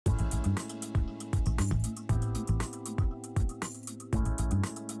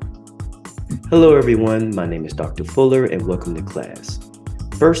Hello, everyone. My name is Dr. Fuller, and welcome to class.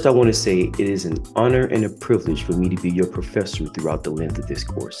 First, I want to say it is an honor and a privilege for me to be your professor throughout the length of this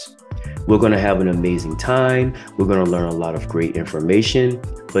course. We're going to have an amazing time. We're going to learn a lot of great information.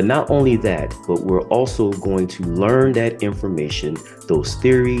 But not only that, but we're also going to learn that information, those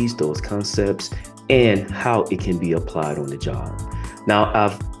theories, those concepts, and how it can be applied on the job. Now,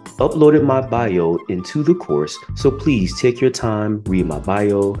 I've uploaded my bio into the course, so please take your time, read my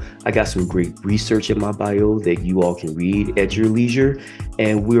bio. I got some great research in my bio that you all can read at your leisure,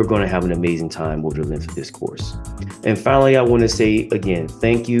 and we're going to have an amazing time over the length of this course. And finally, I want to say again,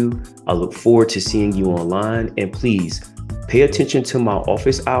 thank you. I look forward to seeing you online, and please pay attention to my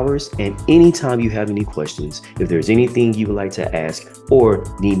office hours, and anytime you have any questions, if there's anything you would like to ask or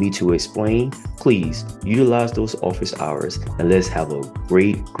need me to explain, please utilize those office hours and let's have a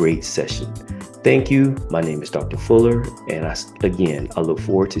great session. Thank you. My name is Dr. Fuller, and I look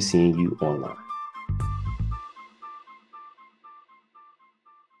forward to seeing you online.